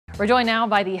We're joined now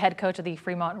by the head coach of the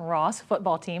Fremont Ross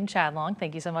football team, Chad Long.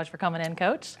 Thank you so much for coming in,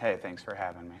 Coach. Hey, thanks for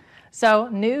having me. So,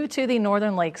 new to the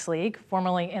Northern Lakes League,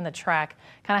 formerly in the track,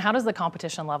 kind of how does the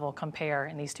competition level compare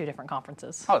in these two different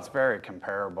conferences? Oh, it's very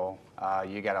comparable.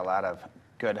 You got a lot of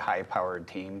good high-powered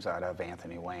teams out of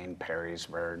Anthony Wayne,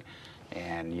 Perrysburg,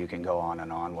 and you can go on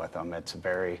and on with them. It's a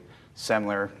very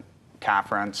similar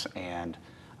conference, and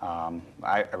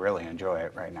I really enjoy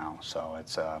it right now. So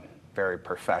it's a very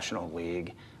professional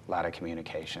league, a lot of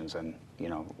communications, and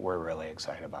we're really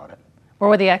excited about it. What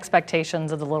were the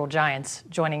expectations of the Little Giants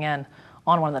joining in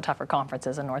on one of the tougher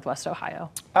conferences in Northwest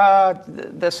Ohio?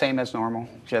 The same as normal.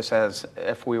 Just as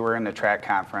if we were in the track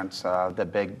conference, the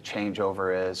big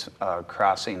changeover is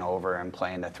crossing over and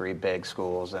playing the three big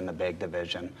schools in the big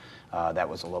division. That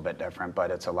was a little bit different,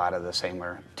 but it's a lot of the same.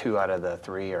 Two out of the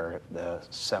three are the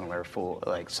similar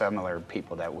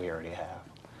people that we already have.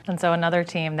 And so another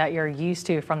team that you're used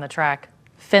to from the track,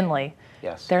 Findlay.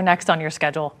 Yes. They're next on your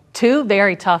schedule. Two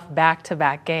very tough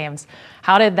back-to-back games.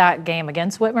 How did that game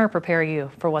against Whitmer prepare you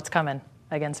for what's coming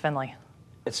against Findlay?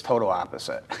 It's total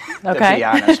opposite, Okay. to be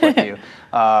honest with you.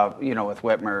 With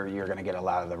Whitmer, you're going to get a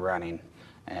lot of the running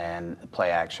and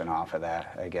play action off of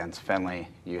that. Against Findlay,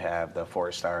 you have the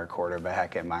four-star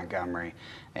quarterback in Montgomery,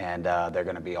 and they're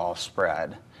going to be all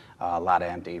spread. A lot of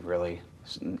empty, really.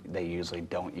 They usually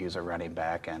don't use a running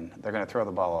back, and they're going to throw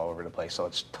the ball all over the place. So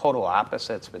it's total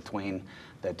opposites between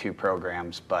the two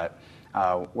programs, but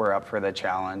we're up for the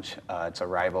challenge. It's a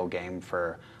rival game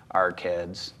for our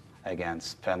kids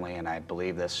against Findlay, and I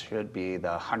believe this should be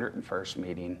the 101st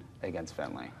meeting against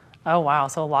Findlay. Oh, wow.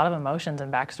 So a lot of emotions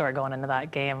and backstory going into that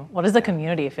game. What does the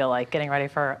community feel like getting ready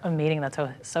for a meeting that's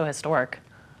so historic?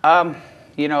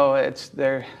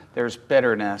 There's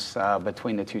bitterness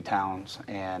between the two towns,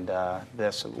 and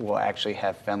this will actually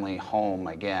have Findlay home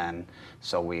again.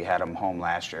 So we had them home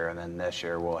last year, and then this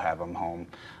year we'll have them home.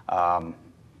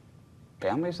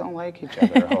 Families don't like each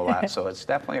other a whole lot, so it's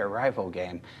definitely a rival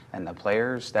game, and the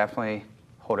players definitely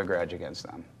hold a grudge against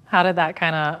them. How did that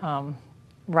kind of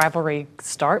rivalry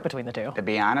start between the two? To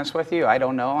be honest with you, I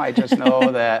don't know. I just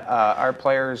know that our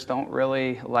players don't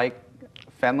really like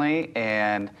Findlay,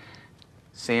 and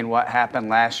seeing what happened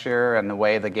last year and the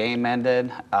way the game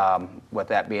ended, with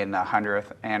that being the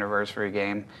 100th anniversary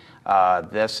game,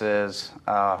 this is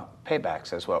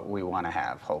paybacks is what we want to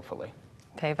have, hopefully.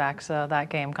 Paybacks, that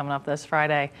game coming up this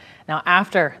Friday. Now,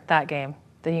 after that game,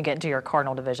 then you get into your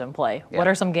Cardinal Division play. Yeah. What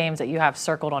are some games that you have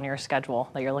circled on your schedule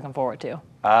that you're looking forward to?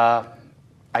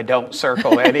 I don't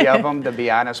circle any of them, to be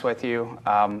honest with you.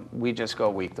 We just go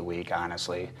week to week,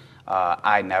 honestly.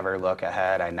 I never look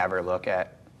ahead. I never look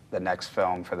at the next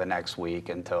film for the next week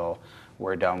until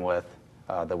we're done with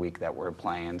the week that we're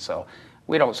playing. So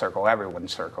we don't circle.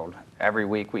 Everyone's circled. Every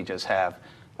week we just have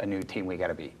a new team we got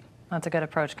to beat. That's a good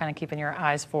approach, kind of keeping your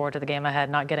eyes forward to the game ahead,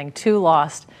 not getting too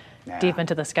lost deep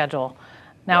into the schedule.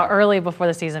 Now, early before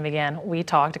the season began, we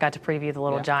got to preview the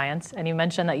Little Giants, and you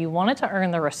mentioned that you wanted to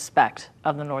earn the respect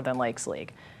of the Northern Lakes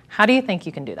League. How do you think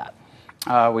you can do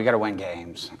that? We got to win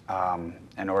games.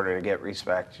 In order to get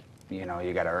respect, you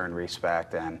got to earn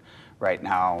respect, and right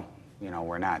now,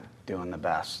 we're not doing the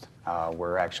best.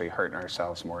 We're actually hurting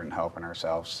ourselves more than helping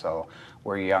ourselves. So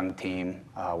we're a young team.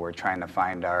 We're trying to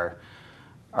find our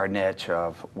niche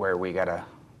of what we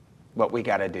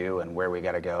gotta do and where we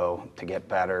gotta go to get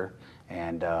better.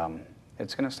 And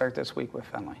it's going to start this week with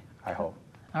Findlay, I hope.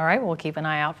 All right, we'll keep an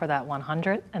eye out for that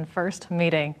 101st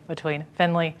meeting between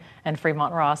Findlay and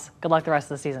Fremont Ross. Good luck the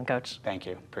rest of the season, Coach. Thank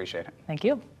you. Appreciate it. Thank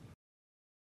you.